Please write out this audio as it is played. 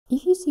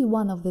If you see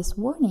one of these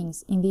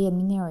warnings in the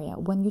admin area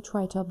when you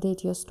try to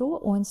update your store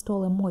or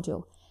install a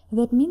module,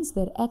 that means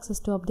that access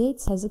to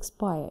updates has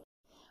expired.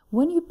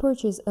 When you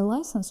purchase a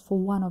license for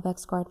one of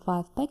XCard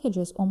 5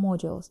 packages or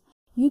modules,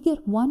 you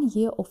get 1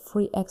 year of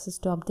free access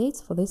to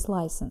updates for this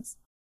license.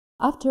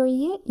 After a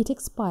year, it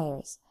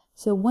expires,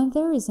 so when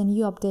there is a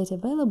new update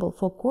available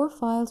for core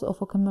files or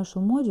for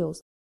commercial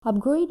modules,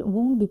 upgrade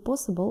won't be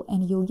possible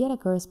and you'll get a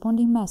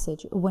corresponding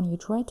message when you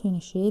try to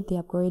initiate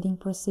the upgrading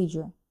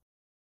procedure.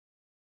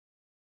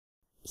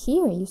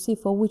 Here you see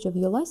for which of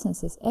your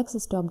licenses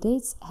access to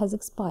updates has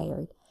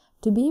expired.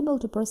 To be able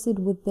to proceed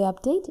with the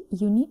update,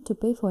 you need to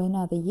pay for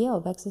another year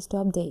of access to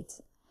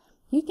updates.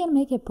 You can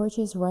make a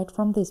purchase right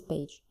from this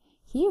page.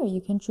 Here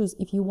you can choose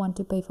if you want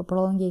to pay for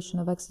prolongation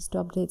of access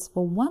to updates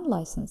for one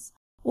license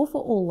or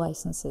for all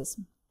licenses.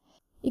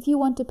 If you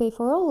want to pay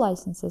for all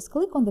licenses,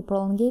 click on the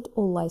Prolongate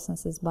All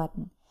Licenses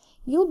button.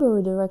 You'll be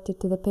redirected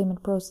to the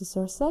payment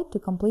processor site to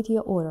complete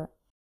your order.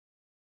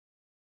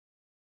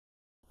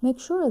 Make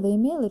sure the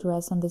email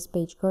address on this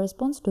page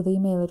corresponds to the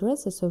email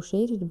address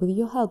associated with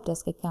your help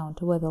desk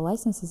account where the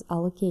licenses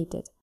are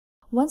located.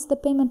 Once the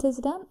payment is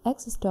done,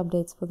 access to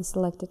updates for the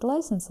selected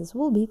licenses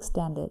will be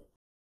extended.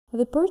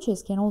 The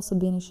purchase can also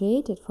be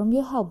initiated from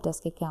your help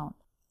desk account.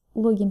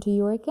 Log into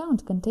your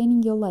account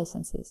containing your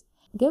licenses.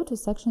 Go to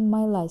section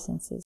My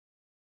Licenses.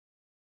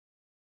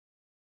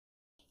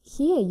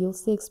 Here you'll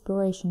see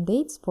expiration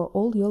dates for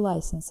all your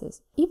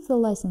licenses. If the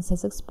license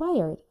has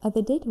expired,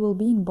 the date will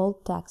be in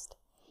bold text.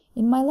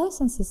 In My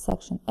Licenses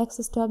section,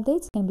 access to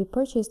updates can be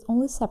purchased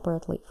only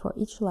separately for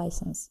each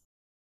license.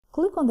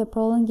 Click on the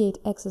Prolongate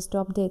Access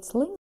to Updates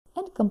link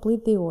and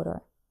complete the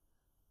order.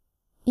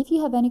 If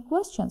you have any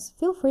questions,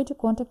 feel free to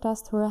contact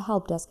us through our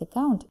help desk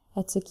account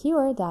at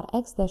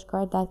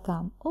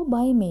secure.x-card.com or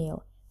by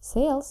email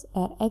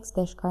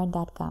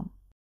sales@x-card.com.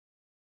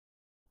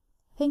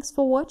 Thanks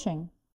for watching.